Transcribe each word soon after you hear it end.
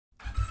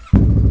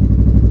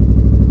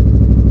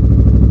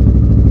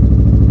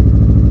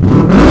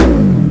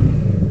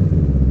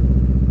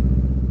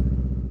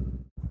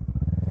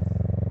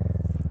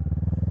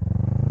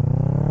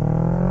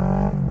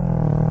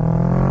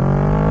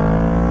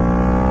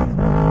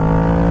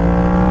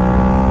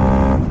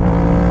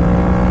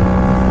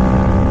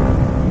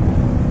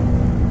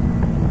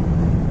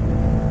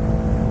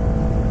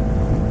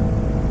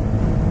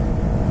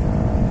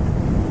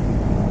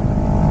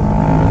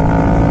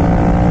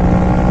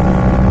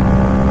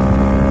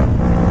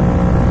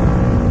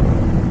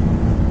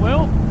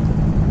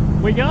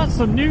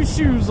some new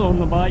shoes on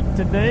the bike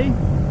today.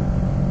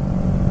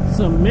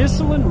 Some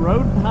Michelin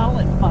Road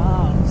Pilot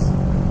 5s.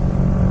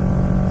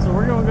 So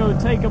we're going to go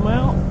take them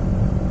out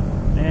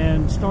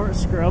and start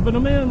scrubbing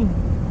them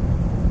in.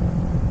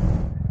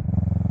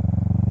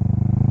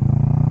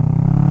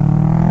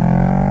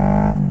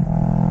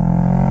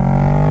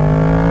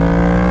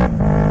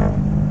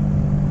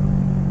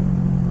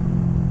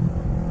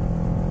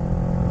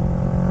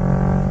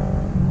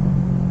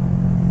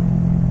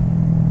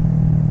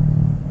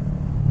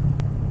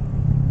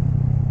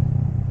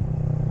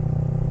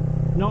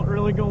 Not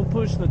really going to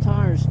push the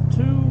tires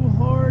too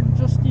hard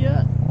just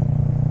yet.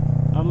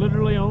 I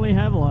literally only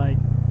have like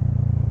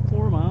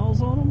 4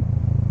 miles on them.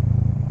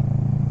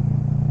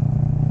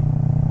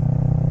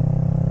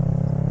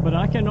 But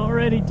I can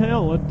already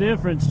tell a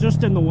difference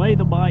just in the way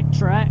the bike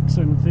tracks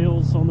and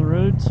feels on the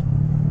roads.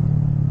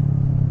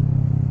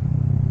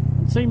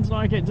 It seems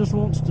like it just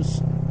wants to,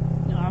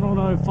 I don't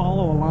know,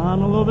 follow a line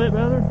a little bit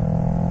better.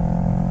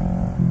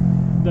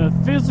 The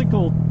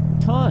physical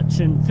touch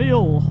and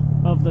feel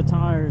of the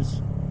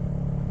tires,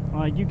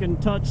 like you can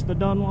touch the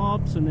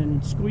Dunlops and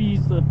then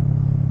squeeze the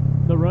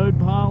Road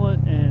Pilot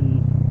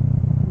and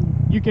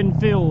you can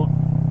feel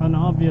an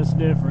obvious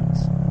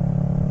difference.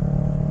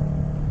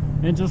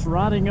 And just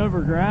riding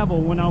over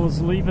gravel when I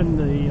was leaving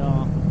the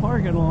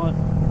parking lot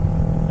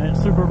at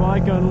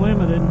Superbike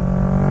Unlimited,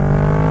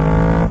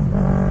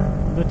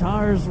 the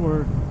tires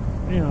were,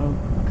 you know,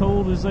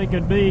 cold as they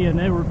could be, and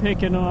they were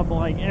picking up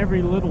like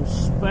every little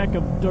speck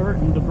of dirt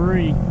and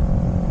debris.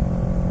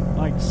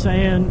 Like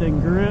sand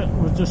and grit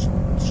was just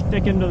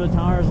sticking to the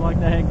tires like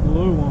they had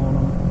glue on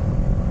them.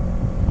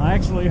 I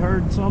actually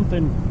heard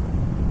something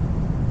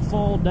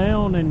fall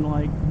down and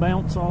like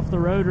bounce off the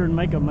rotor and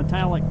make a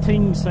metallic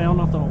ting sound.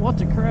 I thought, what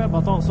the crap?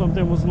 I thought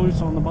something was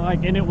loose on the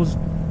bike, and it was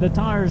the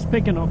tires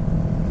picking up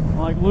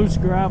like loose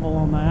gravel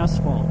on the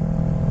asphalt.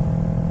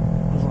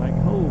 I was like,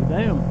 oh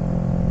damn,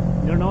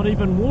 they're not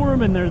even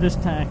warm and they're this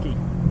tacky.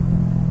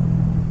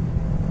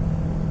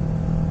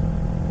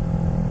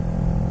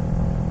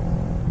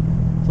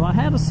 So I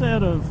had a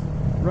set of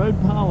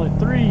Road Pilot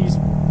 3s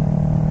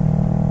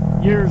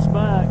years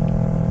back,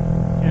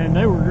 and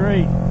they were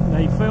great.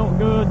 They felt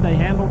good, they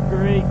handled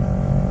great,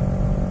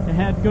 they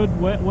had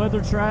good wet weather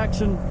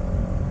traction,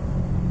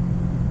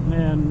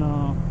 and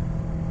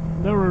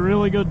they were a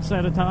really good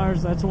set of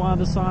tires. That's why I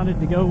decided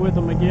to go with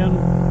them again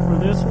for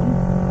this one.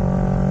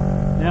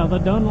 Now the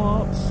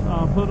Dunlops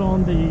I put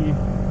on the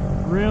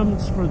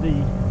rims for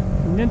the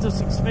Ninja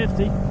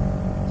 650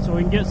 so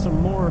we can get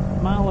some more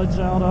mileage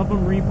out of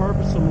them,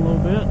 repurpose them a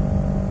little bit.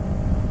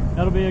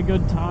 That'll be a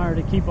good tire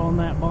to keep on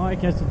that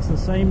bike, as it's the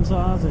same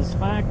size as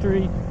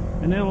factory,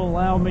 and it'll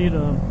allow me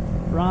to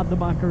ride the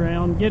bike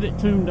around, get it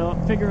tuned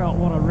up, figure out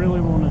what I really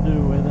want to do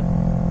with it.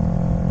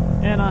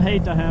 And I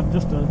hate to have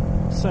just a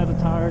set of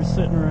tires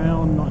sitting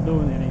around not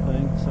doing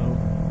anything, so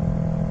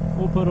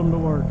we'll put them to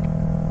work.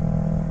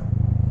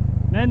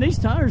 Man, these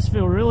tires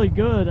feel really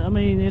good. I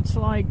mean, it's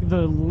like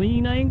the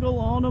lean angle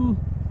on them,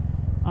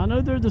 I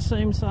know they're the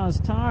same size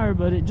tire,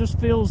 but it just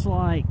feels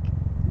like,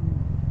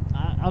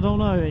 I don't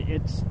know,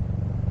 it's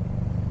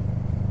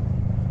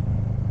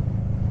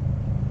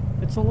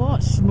a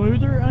lot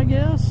smoother, I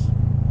guess,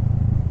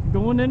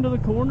 going into the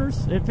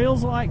corners. It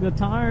feels like the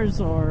tires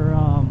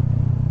are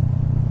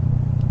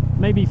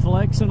maybe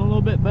flexing a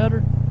little bit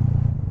better.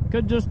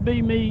 Could just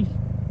be me,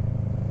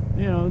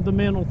 you know, the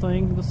mental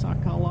thing, the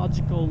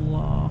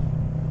psychological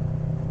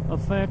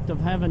effect of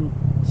having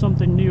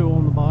something new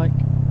on the bike.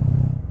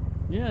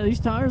 Yeah, these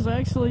tires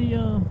actually, you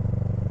know,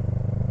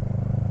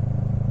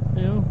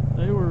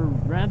 they were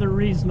rather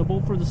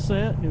reasonable for the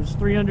set. It was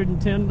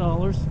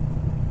 $310.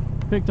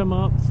 Picked them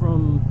up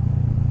from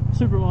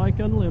Superbike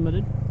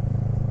Unlimited.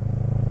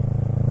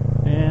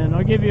 And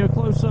I'll give you a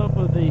close-up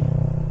of the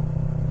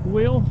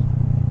wheel.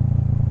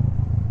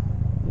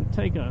 We'll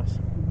take a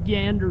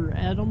gander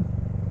at them.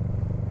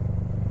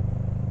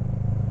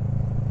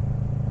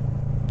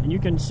 And you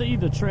can see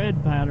the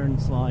tread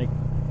patterns like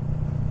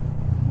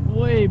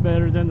way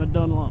better than the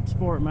Dunlop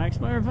Sport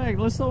Max. Matter of fact,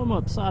 let's throw them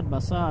up side by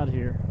side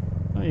here.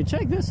 I mean,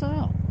 check this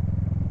out.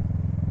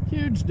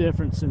 Huge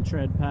difference in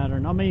tread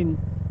pattern. I mean,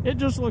 it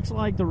just looks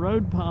like the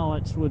Road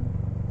Pilots would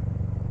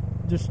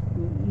just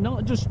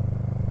not just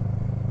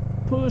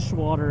push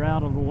water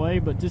out of the way,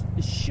 but just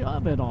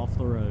shove it off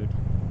the road.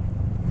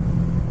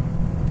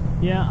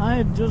 Yeah, I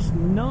have just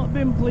not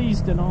been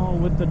pleased at all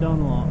with the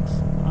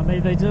Dunlops. I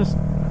mean, they just,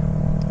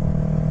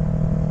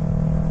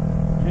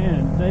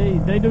 man,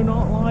 they do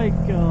not like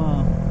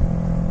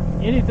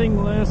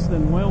anything less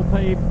than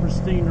well-paved,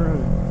 pristine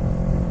road.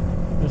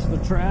 Just the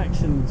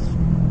tractions.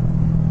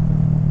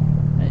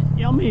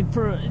 I mean,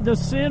 for the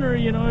center,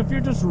 you know, if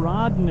you're just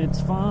riding, it's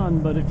fine.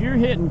 But if you're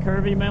hitting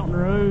curvy mountain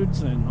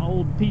roads and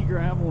old pea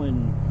gravel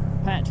and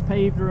patch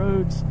paved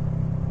roads,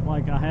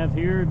 like I have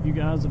here, if you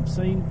guys have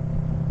seen,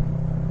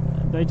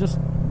 they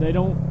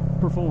don't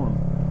perform.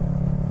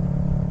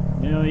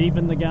 You know,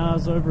 even the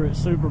guys over at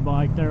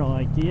Superbike, they're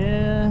like,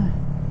 yeah,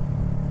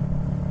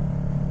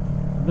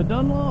 the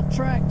Dunlop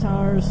track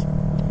tires,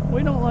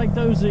 we don't like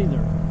those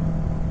either.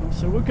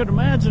 So we could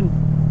imagine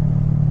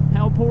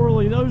how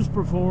poorly those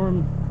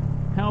perform,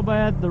 how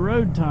bad the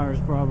road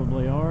tires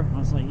probably are. I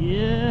was like,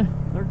 yeah,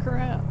 they're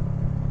crap.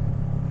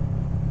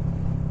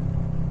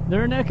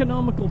 They're an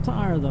economical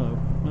tire though.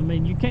 I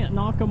mean, you can't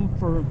knock them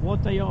for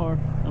what they are.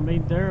 I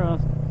mean, they're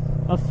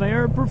a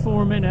fair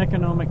performing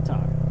economic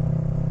tire.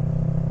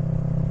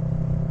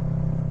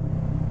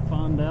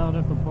 Find out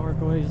if the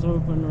parkway is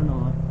open or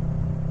not.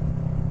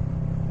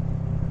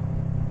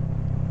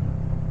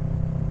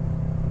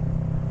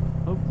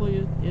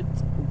 Hopefully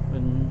it's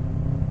open,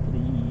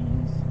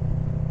 please.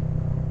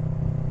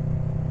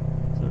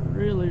 So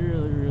really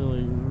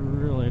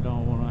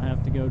don't want to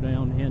have to go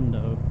down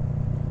Hendo.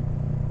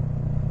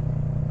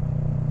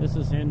 This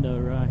is Hendo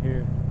right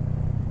here.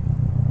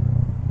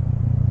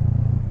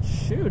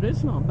 Shoot,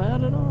 it's not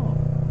bad at all.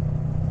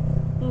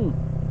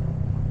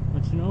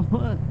 But you know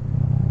what?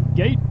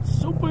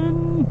 Gates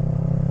open!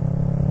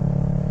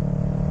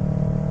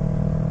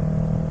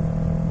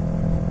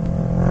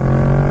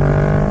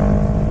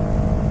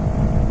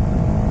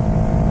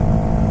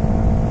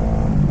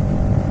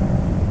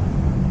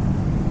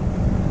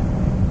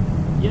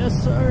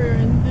 Yes, sir,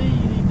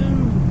 indeed,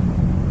 do.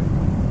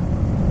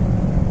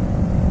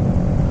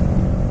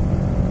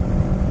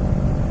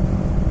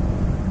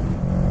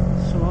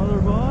 Some other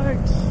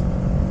bikes.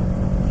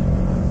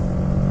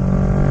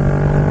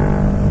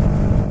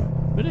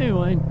 But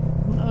anyway,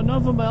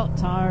 enough about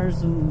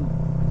tires and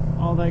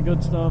all that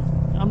good stuff.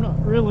 I'm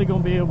not really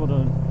going to be able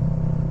to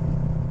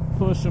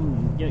push them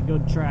and get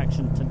good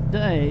traction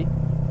today.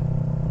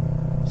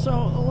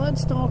 So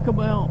let's talk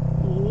about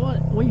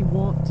what we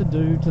want to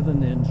do to the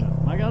Ninja.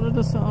 I got to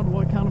decide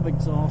what kind of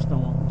exhaust I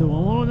want. Do I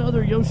want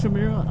another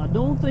Yoshimura? I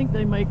don't think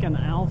they make an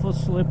alpha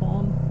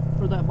slip-on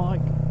for that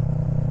bike.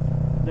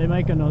 They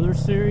make another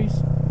series.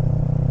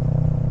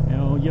 You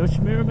know,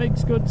 Yoshimura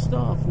makes good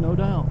stuff, no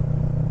doubt.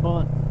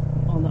 But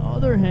on the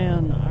other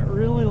hand, I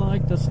really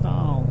like the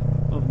style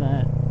of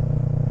that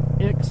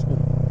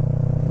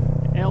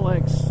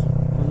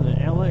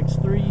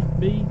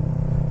LX3B.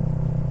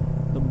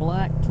 The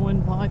black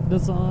twin pipe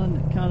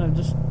design, kind of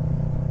just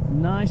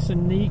nice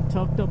and neat,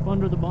 tucked up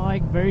under the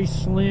bike, very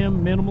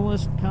slim,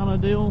 minimalist kind of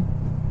deal.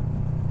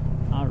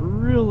 I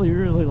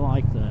really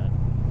like that.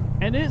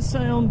 And it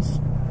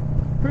sounds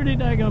pretty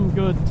daggum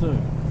good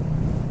too.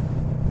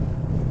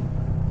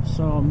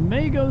 So I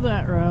may go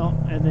that route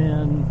and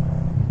then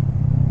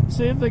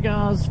see if the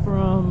guys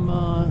from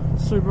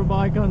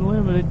Superbike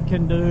Unlimited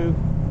can do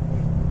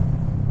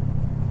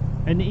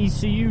an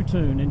ECU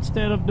tune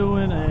instead of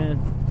doing a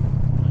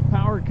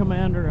Power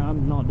Commander.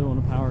 I'm not doing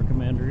a Power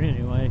Commander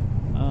anyway.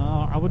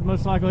 I would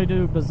most likely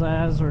do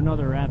Bazaz or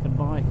another rapid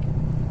bike.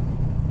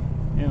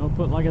 You know,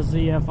 put like a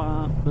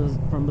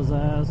ZFI from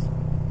Bazaz.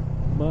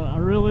 But I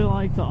really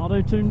like the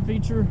auto-tune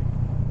feature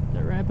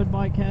that rapid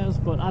bike has.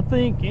 But I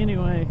think,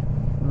 anyway,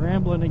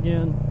 rambling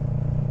again,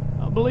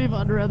 I believe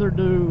I'd rather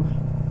do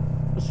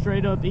a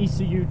straight up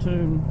ECU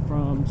tune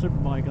from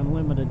Superbike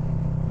Unlimited.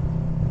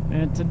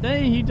 And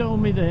today he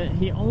told me that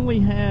he only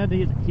had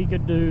he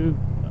could do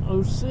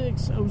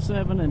 06,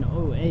 07, and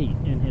 08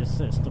 in his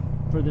system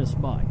for this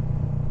bike.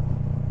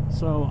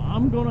 So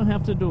I'm going to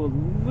have to do a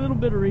little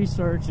bit of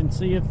research and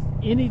see if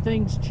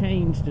anything's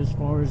changed as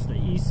far as the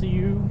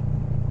ECU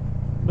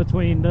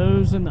between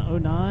those and the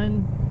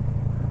 09.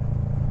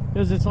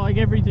 Because it's like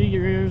every 3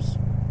 years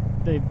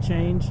they've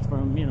changed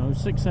from, you know,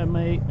 6, 7,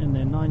 8, and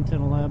then 9,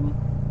 10, 11.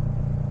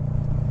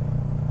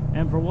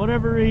 And for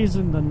whatever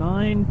reason, the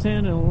 9,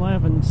 10, and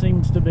 11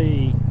 seems to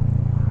be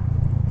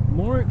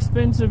more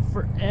expensive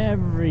for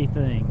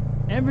everything.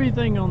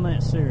 Everything on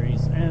that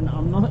series. And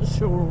I'm not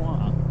sure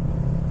why.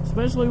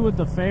 Especially with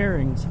the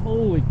fairings.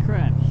 Holy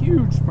crap.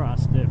 Huge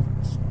price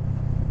difference.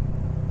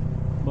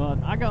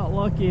 But I got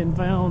lucky and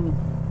found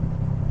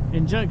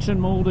injection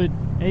molded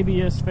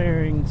ABS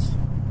fairings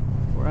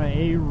for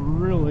a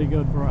really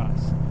good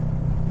price.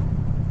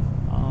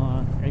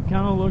 It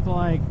kind of looked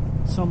like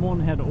someone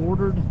had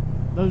ordered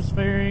those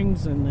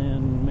fairings and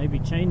then maybe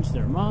changed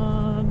their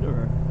mind,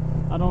 or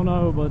I don't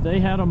know, but they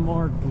had them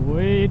marked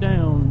way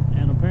down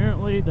and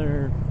apparently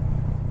they're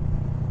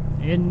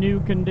in new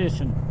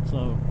condition,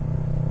 so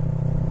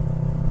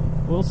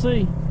we'll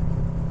see.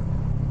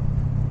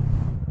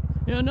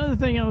 You know, another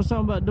thing I was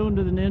talking about doing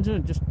to the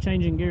Ninja, just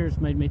changing gears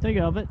made me think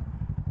of it.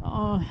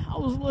 I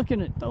was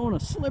looking at throwing a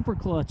slipper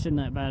clutch in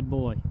that bad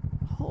boy.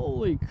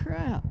 Holy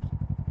crap.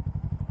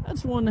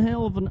 That's one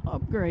hell of an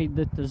upgrade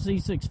that the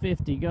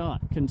Z650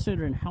 got,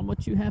 considering how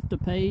much you have to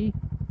pay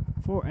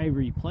for a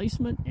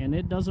replacement. And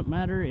it doesn't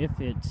matter if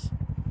it's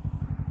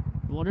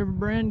whatever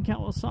brand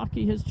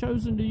Kawasaki has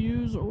chosen to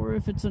use or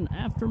if it's an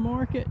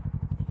aftermarket.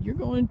 You're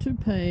going to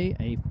pay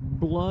a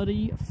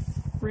bloody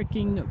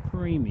freaking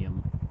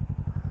premium.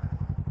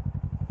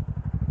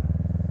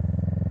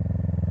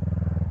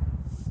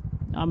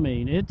 I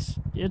mean, it's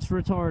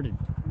retarded.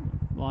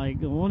 Like,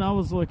 the one I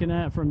was looking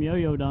at from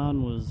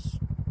Yoyodan was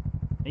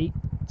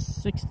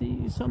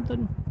 $860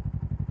 something.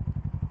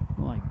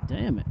 I'm like,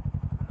 damn it.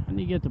 I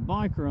need to get the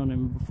bike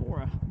running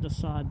before I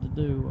decide to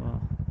do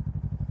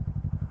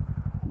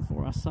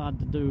before I decide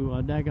to do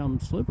a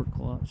daggum slipper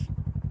clutch.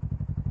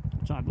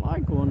 Which I'd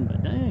like one,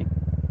 but dang.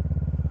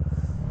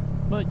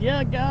 But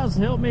yeah, guys,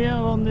 help me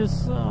out on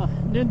this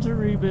Ninja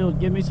rebuild.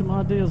 Give me some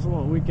ideas of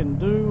what we can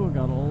do. I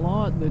got a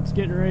lot that's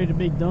getting ready to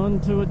be done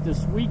to it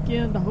this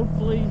weekend,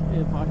 hopefully,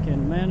 if I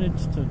can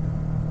manage to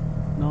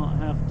not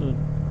have to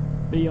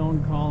be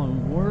on call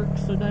and work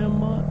so damn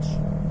much.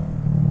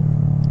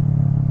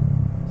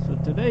 So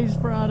today's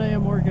Friday,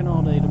 I'm working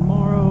all day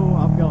tomorrow.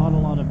 I've got a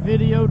lot of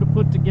video to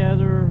put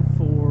together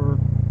for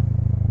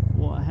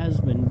what has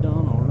been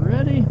done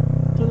already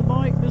to the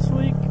bike this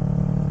week.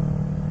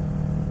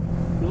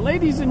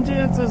 Ladies and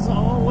gents, as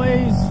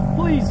always,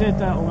 please hit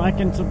that like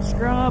and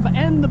subscribe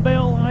and the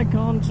bell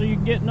icon so you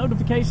get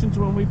notifications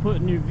when we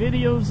put new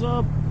videos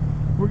up.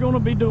 We're going to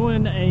be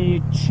doing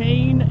a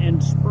chain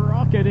and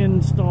sprocket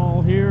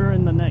install here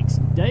in the next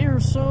day or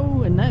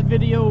so, and that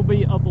video will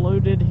be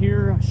uploaded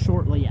here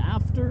shortly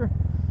after.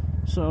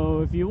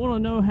 So if you want to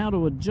know how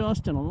to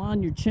adjust and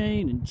align your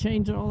chain and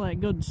change all that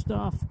good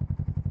stuff,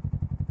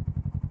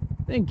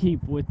 then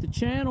keep with the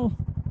channel.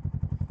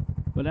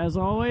 But as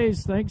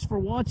always, thanks for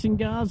watching,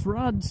 guys.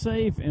 Ride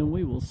safe, and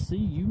we will see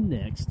you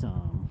next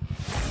time.